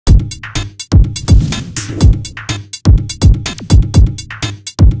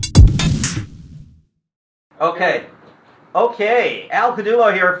Okay. Okay, Al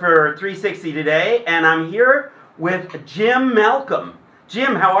Caudullo here for 360 Today, and I'm here with Jim Malcolm.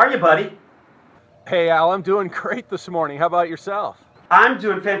 Jim, how are you, buddy? Hey, Al, I'm doing great this morning. How about yourself? I'm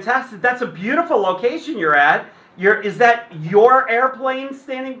doing fantastic. That's a beautiful location you're at. Is that your airplane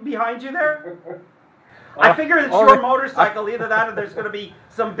standing behind you there? I figure it's your motorcycle, either that or there's going to be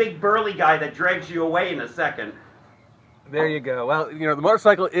some big burly guy that drags you away in a second. There you go. Well, the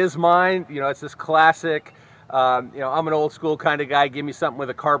motorcycle is mine. It's this classic, I'm an old school kind of guy. Give me something with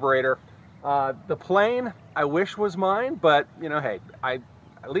a carburetor. The plane, I wish was mine, but, hey,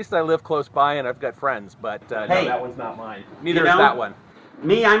 at least I live close by and I've got friends, but no, that one's not mine. Neither is that one.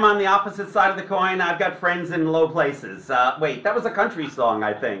 Me, I'm on the opposite side of the coin. I've got friends in low places. Wait, that was a country song,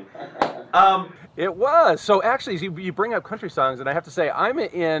 I think. It was. So actually, you bring up country songs, and I have to say, I'm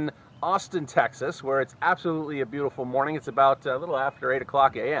in Austin, Texas, where it's absolutely a beautiful morning. It's about a little after 8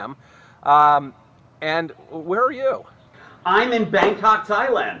 o'clock a.m. And where are you? I'm in Bangkok,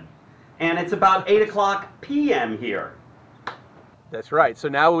 Thailand, and it's about 8 o'clock p.m. here. That's right. So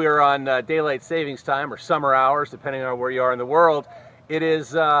now we're on daylight savings time, or summer hours, depending on where you are in the world. It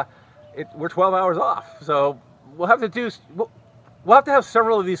is, we're 12 hours off. So we'll have to have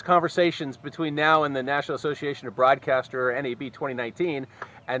several of these conversations between now and the National Association of Broadcaster, NAB 2019,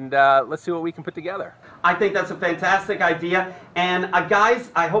 and let's see what we can put together. I think that's a fantastic idea. And guys,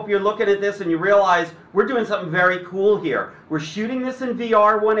 I hope you're looking at this and you realize we're doing something very cool here. We're shooting this in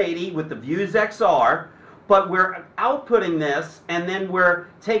VR 180 with the VuzeXR, but we're outputting this, and then we're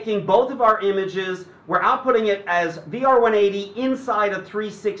taking both of our images, we're outputting it as VR 180 inside a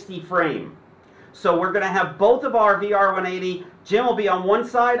 360 frame. So we're going to have both of our VR 180. Jim will be on one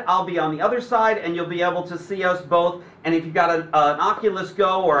side, I'll be on the other side, and you'll be able to see us both. And if you've got an Oculus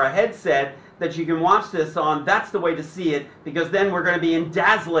Go or a headset that you can watch this on, that's the way to see it, because then we're going to be in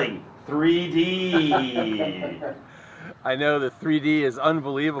dazzling 3D. I know, the 3D is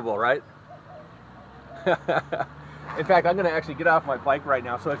unbelievable, right? In fact, I'm going to actually get off my bike right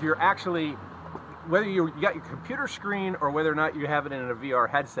now. So if you're actually, whether you got your computer screen or whether or not you have it in a VR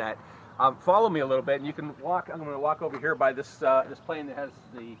headset, follow me a little bit, and you can walk. I'm going to walk over here by this this plane that has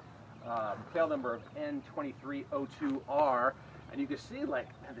the tail number of N2302R, and you can see, like,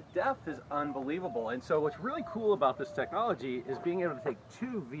 man, the depth is unbelievable. And so what's really cool about this technology is being able to take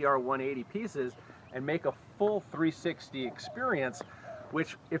two VR 180 pieces and make a full 360 experience,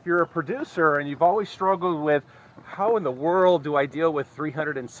 which, if you're a producer and you've always struggled with how in the world do I deal with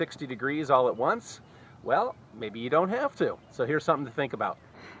 360 degrees all at once, well, maybe you don't have to. So here's something to think about.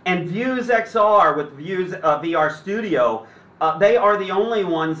 And VuzeXR with VR Studio, they are the only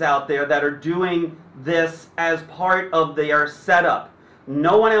ones out there that are doing this as part of their setup.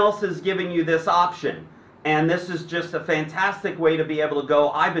 No one else is giving you this option. And this is just a fantastic way to be able to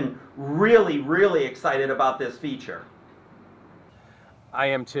go. I've been really, really excited about this feature. I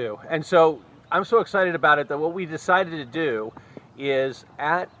am too. And so I'm so excited about it that what we decided to do is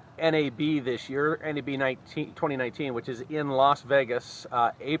at NAB this year, NAB 2019, which is in Las Vegas,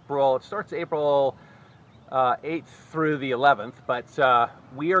 it starts April 8th through the 11th, but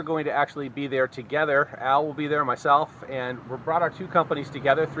we are going to actually be there together. Al will be there, myself, and we brought our two companies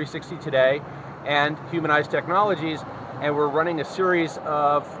together, 360 Today and Humanized Technologies, and we're running a series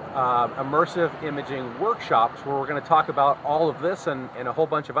of immersive imaging workshops where we're going to talk about all of this and a whole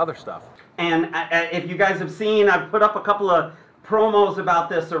bunch of other stuff. And if you guys have seen, I've put up a couple of promos about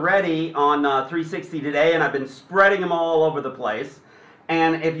this already on 360 Today, and I've been spreading them all over the place.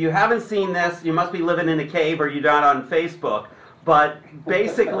 And if you haven't seen this, you must be living in a cave or you're not on Facebook. But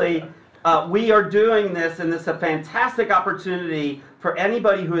basically, we are doing this, and this is a fantastic opportunity for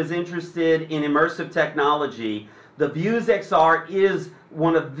anybody who is interested in immersive technology. The VuzeXR is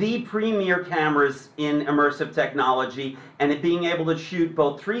one of the premier cameras in immersive technology, and it being able to shoot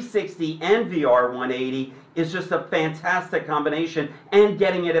both 360 and VR 180 is just a fantastic combination, and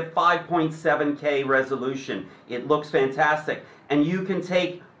getting it at 5.7K resolution. It looks fantastic. And you can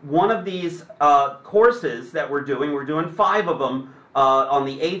take one of these courses that we're doing 5 of them on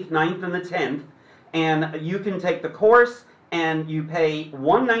the 8th, 9th, and the 10th, and you can take the course and you pay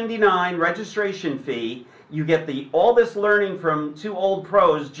 $199 registration fee. You get all this learning from two old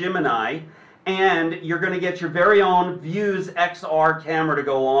pros, Jim and I, and you're going to get your very own VuzeXR camera to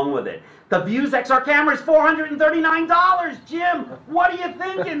go along with it. The VuzeXR camera is $439, Jim! What are you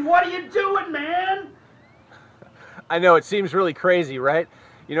thinking? What are you doing, man? I know, it seems really crazy, right?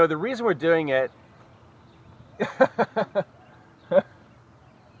 The reason we're doing it...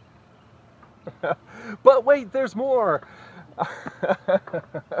 But wait, there's more!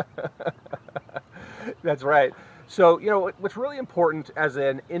 That's right. So, what's really important as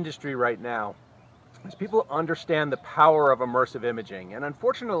an industry right now is people understand the power of immersive imaging. And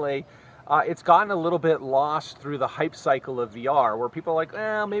unfortunately, it's gotten a little bit lost through the hype cycle of VR, where people are like,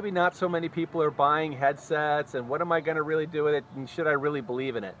 well, maybe not so many people are buying headsets, and what am I going to really do with it, and should I really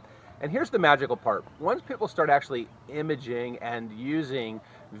believe in it? And here's the magical part. Once people start actually imaging and using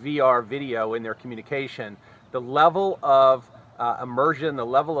VR video in their communication, the level of immersion, the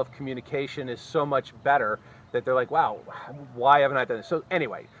level of communication is so much better that they're like, wow, why haven't I done this? So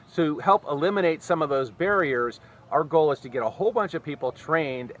anyway, to help eliminate some of those barriers, our goal is to get a whole bunch of people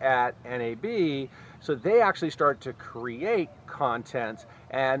trained at NAB so they actually start to create content,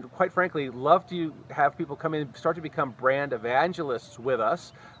 and quite frankly, love to have people come in, start to become brand evangelists with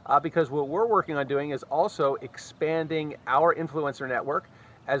us, because what we're working on doing is also expanding our influencer network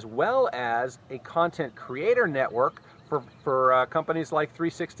as well as a content creator network for companies like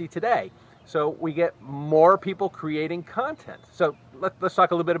 360 Today. So we get more people creating content. So let's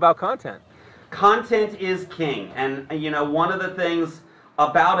talk a little bit about content. Content is king, and you know, one of the things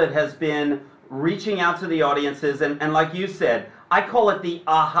about it has been reaching out to the audiences, and like you said, I call it the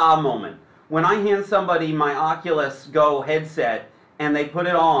aha moment. When I hand somebody my Oculus Go headset and they put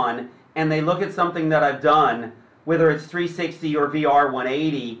it on and they look at something that I've done, whether it's 360 or VR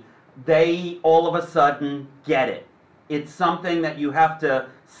 180, they all of a sudden get it. It's something that you have to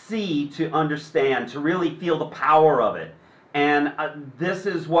see to understand, to really feel the power of it. And this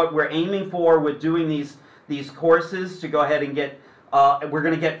is what we're aiming for with doing these courses, to go ahead and get, we're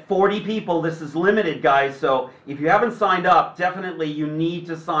going to get 40 people. This is limited, guys, so if you haven't signed up, definitely you need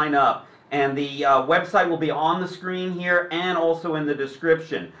to sign up. And the website will be on the screen here and also in the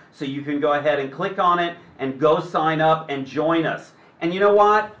description. So you can go ahead and click on it and go sign up and join us. And you know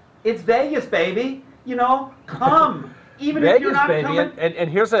what? It's Vegas, baby. You know, come. Even Vegas, if you're not baby. coming. And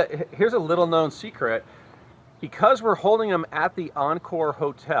here's a little known secret. Because we're holding them at the Encore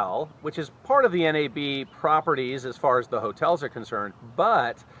Hotel, which is part of the NAB properties as far as the hotels are concerned,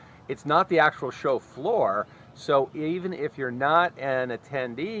 but it's not the actual show floor. So even if you're not an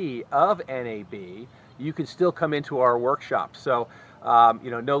attendee of NAB, you can still come into our workshop. So, you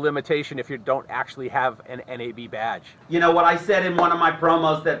know, no limitation if you don't actually have an NAB badge. You know what I said in one of my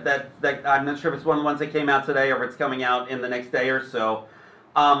promos that I'm not sure if it's one of the ones that came out today or if it's coming out in the next day or so.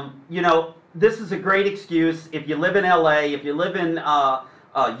 You know, this is a great excuse if you live in LA, if you live in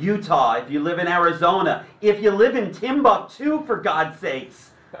Utah, if you live in Arizona, if you live in Timbuktu, for God's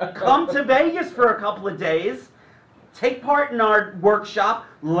sakes. Come to Vegas for a couple of days, take part in our workshop,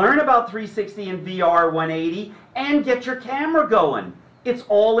 learn about 360 and VR 180, and get your camera going. It's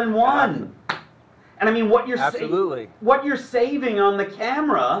all in one. And I mean, what you're saving on the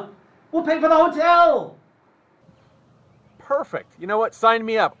camera will pay for the hotel. Perfect. You know what? Sign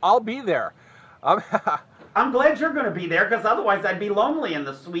me up. I'll be there. I'm glad you're going to be there, because otherwise I'd be lonely in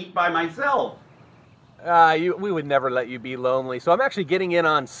the suite by myself. We would never let you be lonely. So I'm actually getting in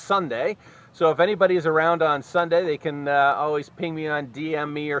on Sunday. So if anybody's around on Sunday, they can always ping me on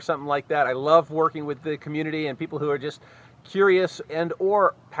DM me or something like that. I love working with the community and people who are just curious and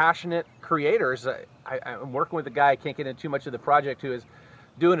or passionate creators. I'm working with a guy, I can't get into too much of the project, who is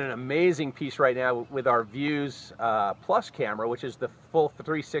doing an amazing piece right now with our Vuse Plus camera, which is the full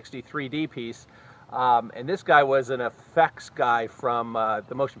 360 3D piece. And this guy was an effects guy from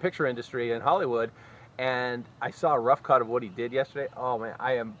the motion picture industry in Hollywood. And I saw a rough cut of what he did yesterday. Oh man,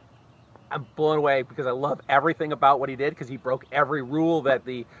 I'm blown away, because I love everything about what he did, because he broke every rule that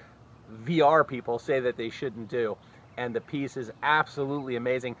the VR people say that they shouldn't do. And the piece is absolutely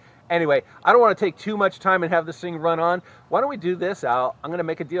amazing. Anyway, I don't want to take too much time and have this thing run on. Why don't we do this, Al? I'm going to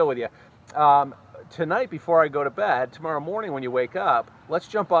make a deal with you. Tonight, before I go to bed, tomorrow morning when you wake up, let's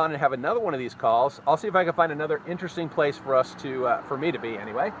jump on and have another one of these calls. I'll see if I can find another interesting place for us to, for me to be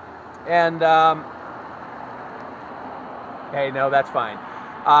anyway. And, hey, no, that's fine.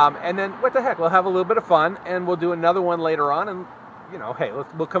 And then, what the heck, we'll have a little bit of fun, and we'll do another one later on, and, you know, hey,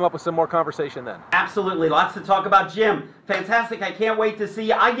 we'll come up with some more conversation then. Absolutely, lots to talk about. Jim, fantastic, I can't wait to see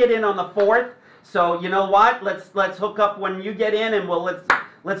you. I get in on the 4th, so you know what, let's hook up when you get in, and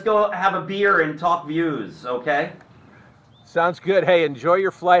let's go have a beer and talk views, okay? Sounds good. Hey, enjoy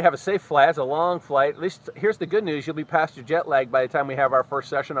your flight. Have a safe flight. It's a long flight. At least, here's the good news. You'll be past your jet lag by the time we have our first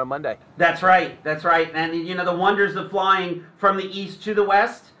session on Monday. That's right. That's right. And, you know, the wonders of flying from the east to the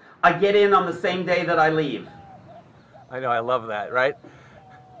west, I get in on the same day that I leave. I know. I love that, right?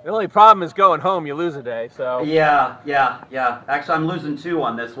 The only problem is going home. You lose a day, so... Yeah. Actually, I'm losing 2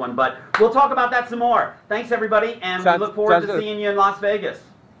 on this one, but we'll talk about that some more. Thanks, everybody, and we look forward to seeing you in Las Vegas.